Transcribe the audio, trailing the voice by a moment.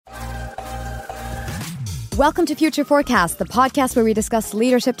Welcome to Future Forecast, the podcast where we discuss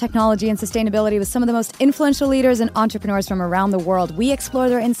leadership, technology, and sustainability with some of the most influential leaders and entrepreneurs from around the world. We explore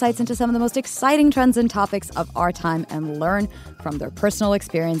their insights into some of the most exciting trends and topics of our time and learn from their personal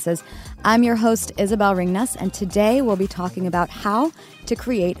experiences. I'm your host, Isabel Ringnes, and today we'll be talking about how to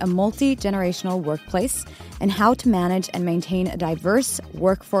create a multi-generational workplace and how to manage and maintain a diverse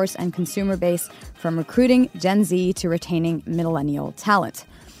workforce and consumer base, from recruiting Gen Z to retaining millennial talent.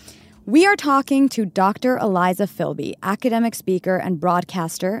 We are talking to Dr. Eliza Filby, academic speaker and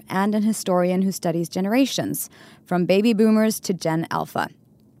broadcaster, and an historian who studies generations, from baby boomers to Gen Alpha.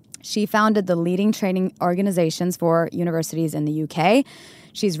 She founded the leading training organizations for universities in the UK.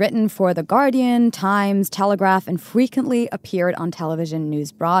 She's written for The Guardian, Times, Telegraph, and frequently appeared on television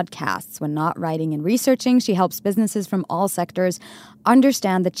news broadcasts. When not writing and researching, she helps businesses from all sectors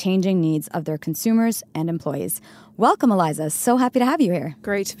understand the changing needs of their consumers and employees. Welcome, Eliza. So happy to have you here.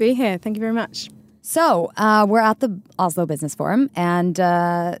 Great to be here. Thank you very much. So we're at the Oslo Business Forum, and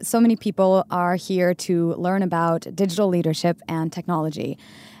so many people are here to learn about digital leadership and technology.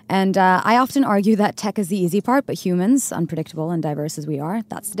 And I often argue that tech is the easy part, but humans, unpredictable and diverse as we are,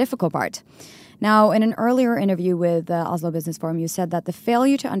 that's the difficult part. Now, in an earlier interview with the Oslo Business Forum, you said that the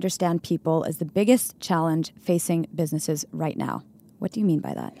failure to understand people is the biggest challenge facing businesses right now. What do you mean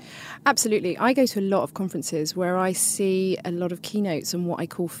by that? Absolutely. I go to a lot of conferences where I see a lot of keynotes on what I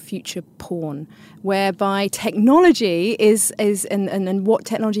call future porn, whereby technology and what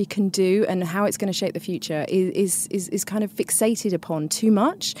technology can do and how it's going to shape the future is kind of fixated upon too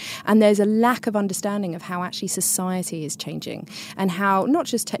much. And there's a lack of understanding of how actually society is changing and how not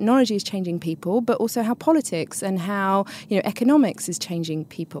just technology is changing people, but also how politics and how economics is changing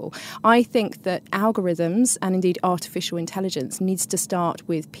people. I think that algorithms and indeed artificial intelligence needs to start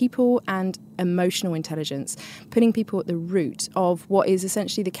with people and emotional intelligence, putting people at the root of what is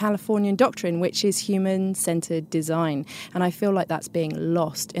essentially the Californian doctrine, which is human-centered design. And I feel like that's being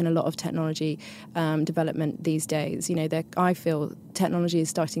lost in a lot of technology development these days. I feel technology is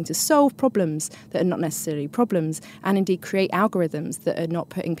starting to solve problems that are not necessarily problems, and indeed create algorithms that are not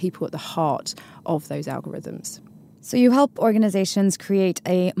putting people at the heart of those algorithms. So you help organizations create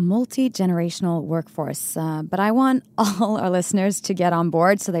a multi-generational workforce, but I want all our listeners to get on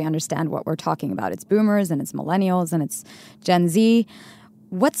board so they understand what we're talking about. It's boomers and it's millennials and it's Gen Z.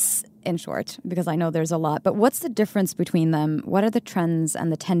 What's, in short, because I know there's a lot, but what's the difference between them? What are the trends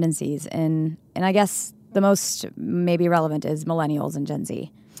and the tendencies and I guess the most maybe relevant is millennials and Gen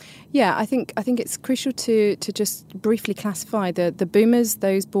Z? Yeah, I think it's crucial to just briefly classify the boomers,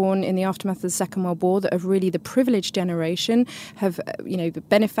 those born in the aftermath of the Second World War, that are really the privileged generation, have the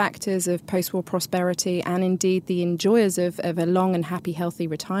benefactors of post-war prosperity, and indeed the enjoyers of a long and happy, healthy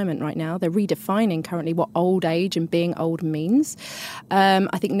retirement right now. They're redefining currently what old age and being old means.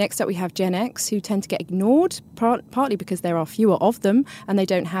 I think next up we have Gen X, who tend to get ignored, partly because there are fewer of them and they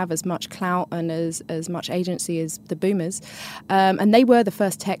don't have as much clout and as much agency as the boomers. And they were the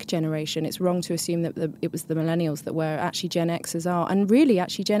first tech generation. It's wrong to assume that it was the millennials that were. Actually, Gen Xers are. And really,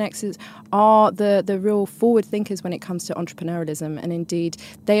 actually, Gen Xers are the real forward thinkers when it comes to entrepreneurialism. And indeed,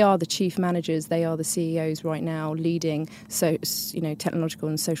 they are the chief managers. They are the CEOs right now leading technological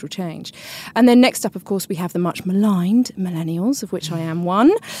and social change. And then next up, of course, we have the much maligned millennials, of which I am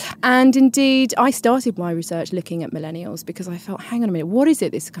one. And indeed, I started my research looking at millennials because I felt, hang on a minute, what is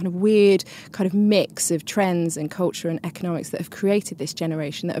it, this kind of weird kind of mix of trends and culture and economics that have created this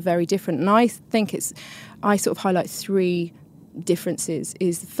generation that are very different. And I think I sort of highlight three differences.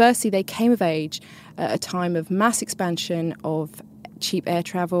 Is firstly, they came of age at a time of mass expansion of cheap air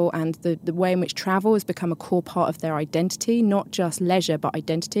travel, and the way in which travel has become a core part of their identity, not just leisure, but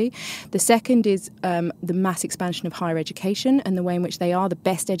identity. The second is the mass expansion of higher education and the way in which they are the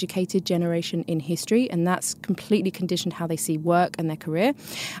best educated generation in history, and that's completely conditioned how they see work and their career.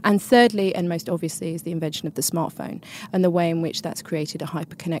 And thirdly, and most obviously, is the invention of the smartphone and the way in which that's created a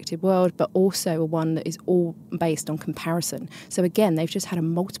hyper-connected world, but also a one that is all based on comparison. So again, they've just had a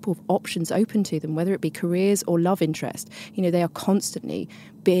multiple of options open to them, whether it be careers or love interest. They are constantly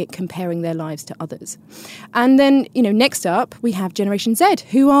comparing their lives to others. And then, next up, we have Generation Z,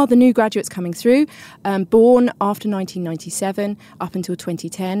 who are the new graduates coming through, born after 1997 up until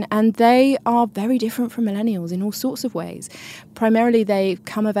 2010. And they are very different from millennials in all sorts of ways. Primarily, they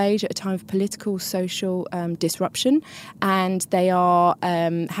come of age at a time of political, social disruption, and they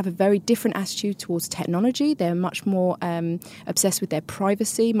have a very different attitude towards technology. They're much more obsessed with their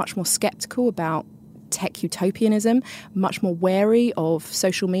privacy, much more skeptical about tech utopianism, much more wary of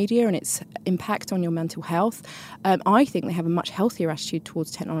social media and its impact on your mental health. I think they have a much healthier attitude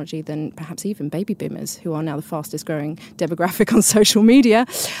towards technology than perhaps even baby boomers, who are now the fastest growing demographic on social media.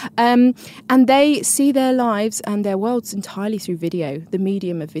 And they see their lives and their worlds entirely through video, the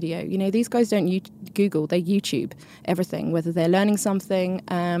medium of video. You know, these guys don't Google, they YouTube everything, whether they're learning something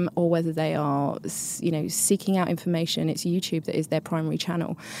or whether they are, seeking out information. It's YouTube that is their primary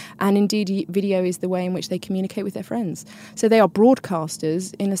channel. And indeed, video is the way in which they communicate with their friends. So they are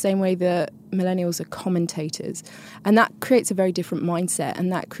broadcasters in the same way that millennials are commentators. And that creates a very different mindset,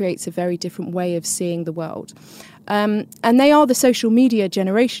 and that creates a very different way of seeing the world. And they are the social media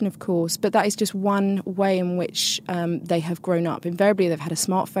generation, of course, but that is just one way in which they have grown up. Invariably, they've had a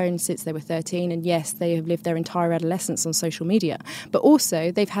smartphone since they were 13, and yes, they have lived their entire adolescence on social media. But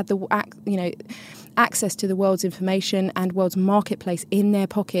also, they've had access to the world's information and world's marketplace in their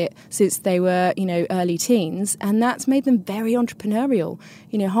pocket since they were, early teens, and that's made them very entrepreneurial.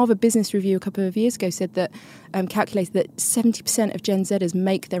 Harvard Business Review a couple of years ago said that calculated that 70% of Gen Zers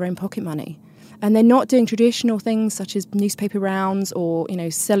make their own pocket money. And they're not doing traditional things such as newspaper rounds or,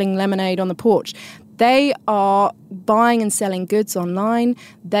 selling lemonade on the porch. They are buying and selling goods online.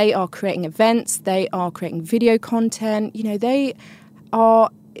 They are creating events. They are creating video content. They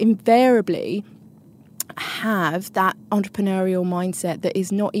are invariably have that entrepreneurial mindset that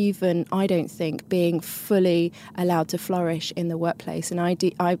is not even, I don't think, being fully allowed to flourish in the workplace. And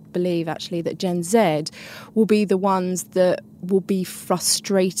I believe, actually, that Gen Z will be the ones that will be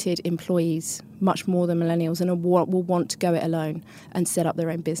frustrated employees much more than millennials, and will want to go it alone and set up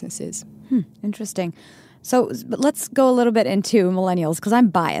their own businesses. Interesting. So but let's go a little bit into millennials, because I'm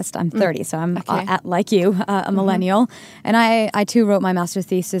biased. I'm 30, so I'm, like you, a millennial. And I, too, wrote my master's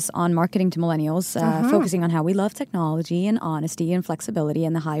thesis on marketing to millennials, focusing on how we love technology and honesty and flexibility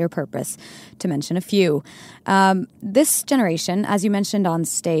and the higher purpose, to mention a few. This generation, as you mentioned on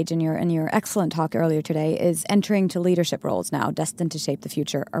stage in your excellent talk earlier today, is entering to leadership roles now, destined to shape the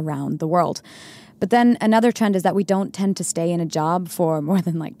future around the world. But then another trend is that we don't tend to stay in a job for more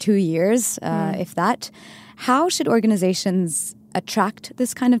than 2 years, if that. How should organizations attract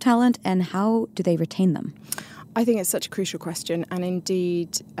this kind of talent, and how do they retain them? I think it's such a crucial question, and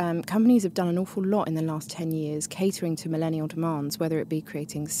indeed companies have done an awful lot in the last 10 years catering to millennial demands, whether it be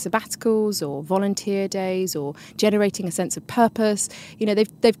creating sabbaticals or volunteer days or generating a sense of purpose.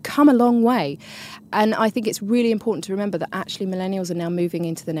 They've come a long way, and I think it's really important to remember that actually millennials are now moving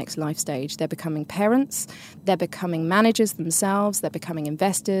into the next life stage. They're becoming parents, they're becoming managers themselves, they're becoming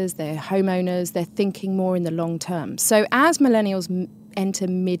investors, they're homeowners, they're thinking more in the long term. So as millennials enter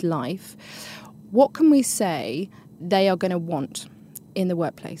midlife, what can we say they are going to want in the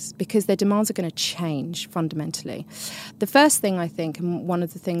workplace? Because their demands are going to change fundamentally. The first thing, I think, and one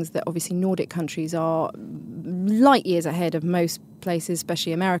of the things that obviously Nordic countries are light years ahead of most places,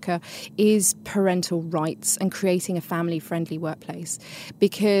 especially America, is parental rights and creating a family-friendly workplace.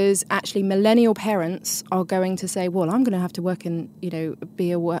 Because actually millennial parents are going to say, well, I'm going to have to work and,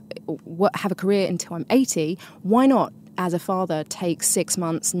 have a career until I'm 80. Why not, as a father, take 6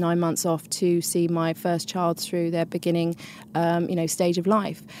 months, 9 months off to see my first child through their beginning, stage of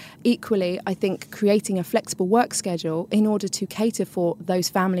life? Equally, I think creating a flexible work schedule in order to cater for those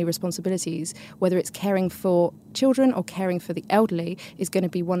family responsibilities, whether it's caring for children or caring for the elderly, is going to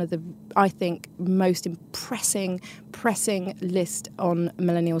be one of the, I think, most pressing list on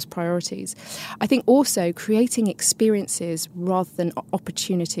millennials' priorities. I think also creating experiences rather than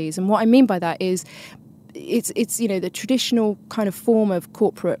opportunities. And what I mean by that is it's the traditional kind of form of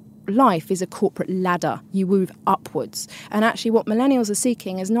corporate life is a corporate ladder. You move upwards. And actually what millennials are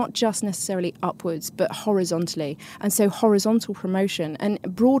seeking is not just necessarily upwards, but horizontally. And so horizontal promotion and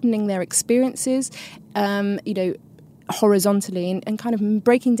broadening their experiences, horizontally and kind of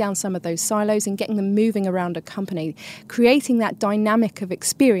breaking down some of those silos and getting them moving around a company. Creating that dynamic of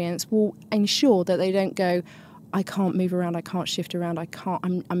experience will ensure that they don't go, I can't move around, I can't shift around,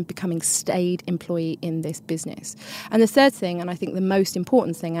 I'm becoming stayed employee in this business. And the third thing, and I think the most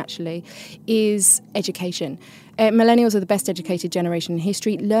important thing actually, is education. Millennials are the best educated generation in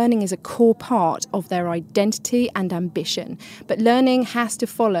history. Learning is a core part of their identity and ambition. But learning has to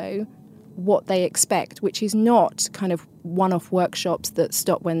follow what they expect, which is not kind of one-off workshops that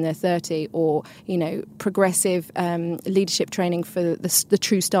stop when they're 30 or, progressive leadership training for the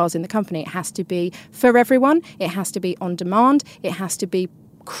true stars in the company. It has to be for everyone. It has to be on demand. It has to be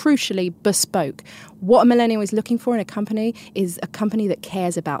crucially bespoke. What a millennial is looking for in a company is a company that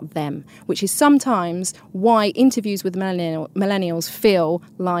cares about them, which is sometimes why interviews with millennials feel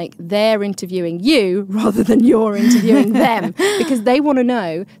like they're interviewing you rather than you're interviewing them, because they want to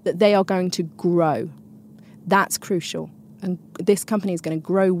know that they are going to grow That's crucial. And this company is going to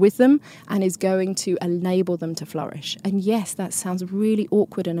grow with them and is going to enable them to flourish. And yes, that sounds really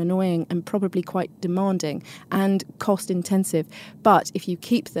awkward and annoying and probably quite demanding and cost intensive. But if you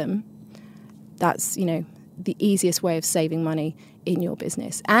keep them, that's, the easiest way of saving money in your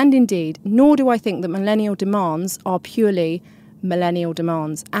business. And indeed, nor do I think that millennial demands are purely millennial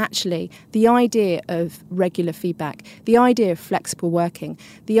demands. Actually, the idea of regular feedback, the idea of flexible working,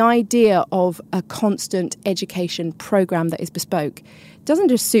 the idea of a constant education program that is bespoke doesn't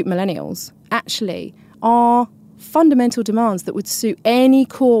just suit millennials, actually are fundamental demands that would suit any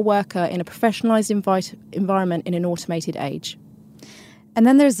core worker in a professionalized environment in an automated age. And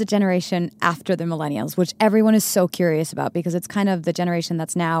then there's the generation after the millennials, which everyone is so curious about because it's kind of the generation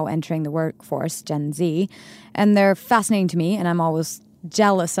that's now entering the workforce, Gen Z. And they're fascinating to me, and I'm always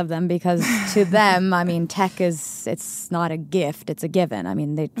jealous of them because to them, tech it's not a gift, it's a given.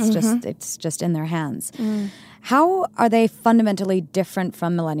 It's just in their hands. How are they fundamentally different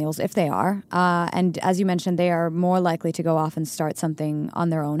from millennials, if they are? And as you mentioned, they are more likely to go off and start something on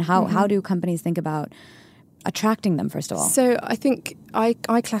their own. How do companies think about attracting them, first of all? So I think I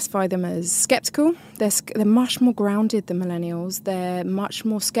classify them as skeptical. They're much more grounded than millennials. They're much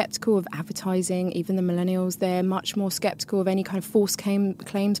more skeptical of advertising, even the millennials. They're much more skeptical of any kind of false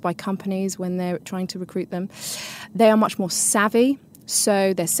claims by companies when they're trying to recruit them. They are much more savvy.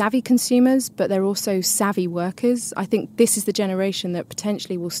 So they're savvy consumers, but they're also savvy workers. I think this is the generation that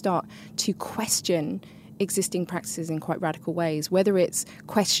potentially will start to question existing practices in quite radical ways, whether it's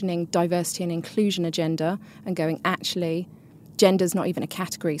questioning diversity and inclusion agenda and going, actually, gender's not even a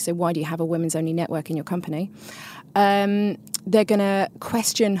category, so why do you have a women's only network in your company? They're going to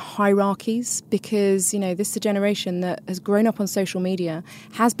question hierarchies because, this is a generation that has grown up on social media,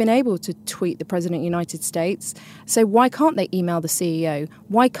 has been able to tweet the President of the United States. So why can't they email the CEO?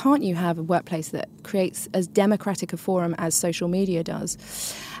 Why can't you have a workplace that creates as democratic a forum as social media does?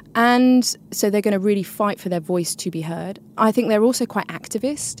 And so they're going to really fight for their voice to be heard. I think they're also quite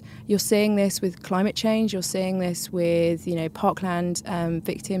activist. You're seeing this with climate change. You're seeing this with, Parkland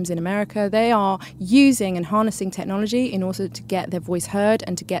victims in America. They are using and harnessing technology in order to get their voice heard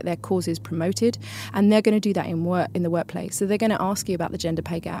and to get their causes promoted. And they're going to do that in the workplace. So they're going to ask you about the gender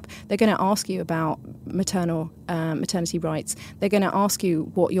pay gap. They're going to ask you about maternity rights. They're going to ask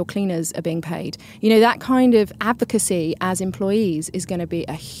you what your cleaners are being paid. That kind of advocacy as employees is going to be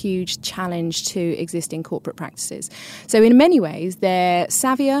a huge challenge to existing corporate practices. So in many ways, they're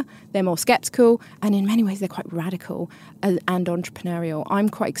savvier, they're more skeptical, and in many ways, they're quite radical and entrepreneurial. I'm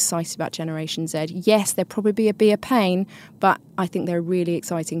quite excited about Generation Z. Yes, there'll probably be a pain, but I think they're a really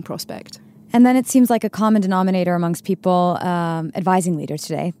exciting prospect. And then it seems like a common denominator amongst people advising leaders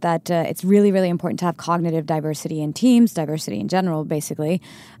today that it's really, really important to have cognitive diversity in teams, diversity in general, basically.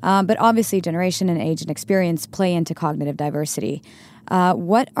 But obviously, generation and age and experience play into cognitive diversity.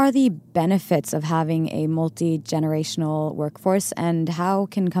 What are the benefits of having a multi-generational workforce, and how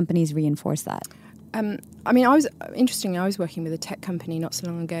can companies reinforce that? I was working with a tech company not so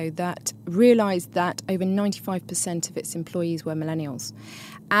long ago that realised that over 95% of its employees were millennials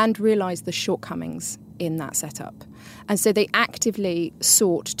and realised the shortcomings in that setup. And so they actively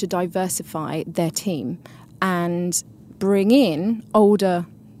sought to diversify their team and bring in older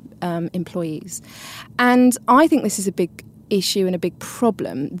employees. And I think this is a big issue and a big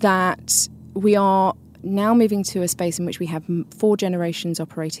problem that we are now moving to a space in which we have 4 generations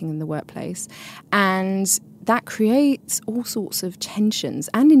operating in the workplace, and that creates all sorts of tensions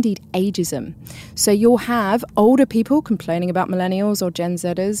and indeed ageism. So you'll have older people complaining about millennials or Gen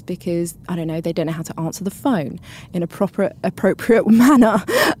Zers because, they don't know how to answer the phone in a proper, appropriate manner.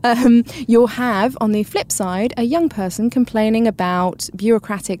 You'll have, on the flip side, a young person complaining about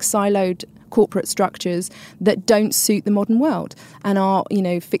bureaucratic, siloed corporate structures that don't suit the modern world and are,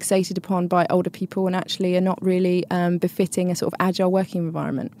 fixated upon by older people and actually are not really befitting a sort of agile working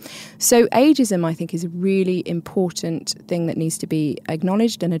environment. So ageism, I think, is a really important thing that needs to be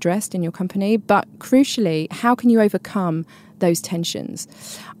acknowledged and addressed in your company. But crucially, how can you overcome those tensions?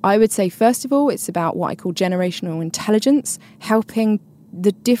 I would say, first of all, it's about what I call generational intelligence, helping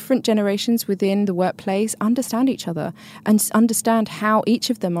the different generations within the workplace understand each other and understand how each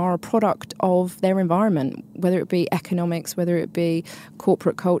of them are a product of their environment, whether it be economics, whether it be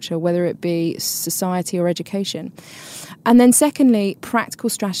corporate culture, whether it be society or education. And then secondly, practical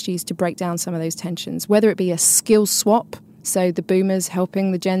strategies to break down some of those tensions, whether it be a skill swap, so the boomers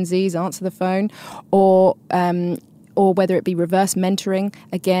helping the Gen Zs answer the phone, or or whether it be reverse mentoring,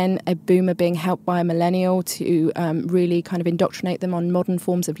 again, a boomer being helped by a millennial to really kind of indoctrinate them on modern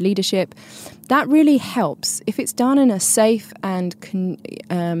forms of leadership. That really helps. If it's done in a safe and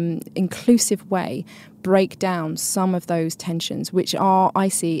inclusive way, break down some of those tensions, which are, I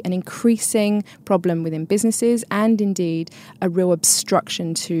see, an increasing problem within businesses and indeed a real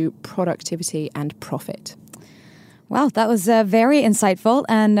obstruction to productivity and profit. Well, that was very insightful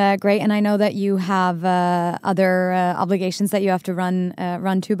and great. And I know that you have other obligations that you have to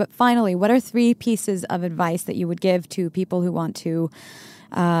run to. But finally, what are 3 pieces of advice that you would give to people who want to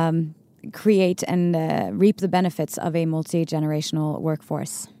create and reap the benefits of a multi-generational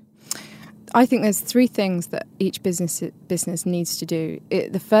workforce? I think there's 3 things that each business needs to do.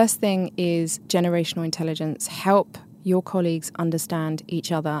 The first thing is generational intelligence. Help your colleagues understand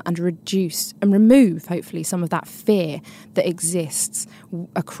each other and reduce and remove, hopefully, some of that fear that exists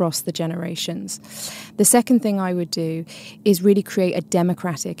across the generations. The second thing I would do is really create a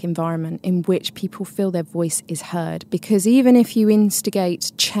democratic environment in which people feel their voice is heard. Because even if you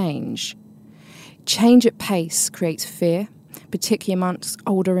instigate change at pace creates fear, particularly amongst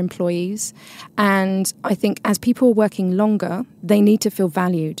older employees. And I think as people are working longer, they need to feel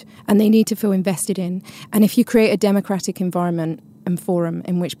valued and they need to feel invested in. And if you create a democratic environment and forum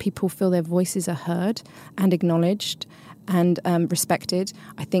in which people feel their voices are heard and acknowledged and respected,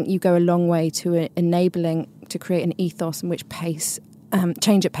 I think you go a long way to enabling to create an ethos in which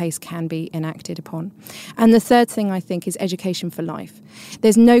change at pace can be enacted upon. And the third thing, I think, is education for life.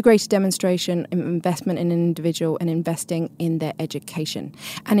 There's no greater demonstration of investment in an individual and investing in their education.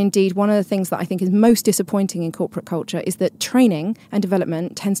 And indeed, one of the things that I think is most disappointing in corporate culture is that training and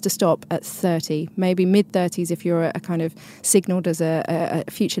development tends to stop at 30, maybe mid-30s if you're a kind of signalled as a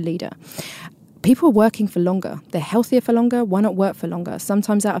future leader. People are working for longer. They're healthier for longer. Why not work for longer?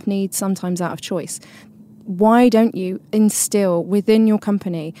 Sometimes out of need, sometimes out of choice. Why don't you instill within your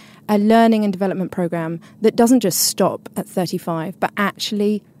company a learning and development program that doesn't just stop at 35, but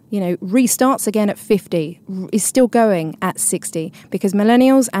actually, restarts again at 50, is still going at 60? Because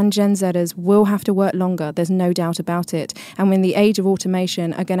millennials and Gen Zers will have to work longer. There's no doubt about it. And in the age of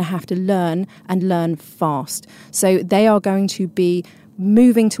automation, are going to have to learn and learn fast. So they are going to be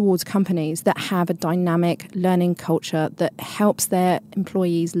moving towards companies that have a dynamic learning culture that helps their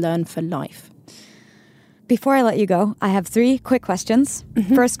employees learn for life. Before I let you go, I have 3 quick questions.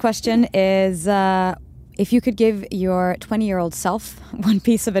 Mm-hmm. First question is, if you could give your 20-year-old self one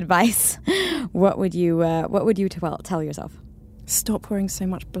piece of advice, what would you tell yourself? Stop wearing so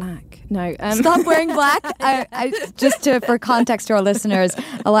much black. No. Stop wearing black? For context to our listeners,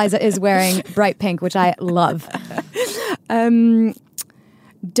 Eliza is wearing bright pink, which I love.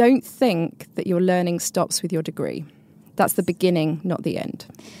 Don't think that your learning stops with your degree. That's the beginning, not the end.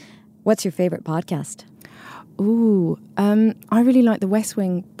 What's your favorite podcast? Ooh, I really like the West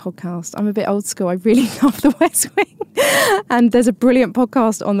Wing podcast. I'm a bit old school. I really love the West Wing. And there's a brilliant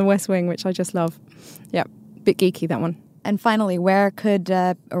podcast on the West Wing, which I just love. Yeah, bit geeky, that one. And finally, where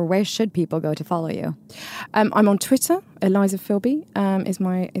should people go to follow you? I'm on Twitter. Eliza Filby is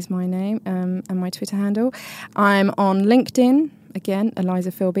my name and my Twitter handle. I'm on LinkedIn. Again,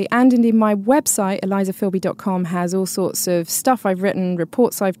 Eliza Filby. And indeed, my website, elizafilby.com, has all sorts of stuff I've written,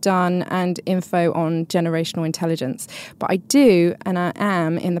 reports I've done, and info on generational intelligence. But I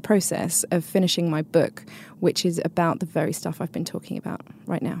am in the process of finishing my book, which is about the very stuff I've been talking about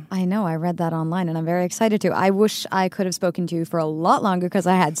right now. I know. I read that online, and I'm very excited to. I wish I could have spoken to you for a lot longer because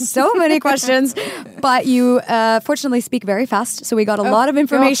I had so many questions. But you fortunately speak very fast, so we got a lot of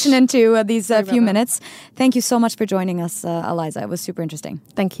information into these few minutes. Thank you so much for joining us, Eliza. It was super interesting.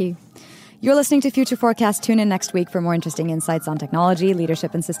 Thank you. You're listening to Future Forecast. Tune in next week for more interesting insights on technology,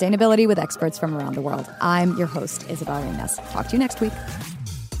 leadership, and sustainability with experts from around the world. I'm your host, Isabel Reynes. Talk to you next week.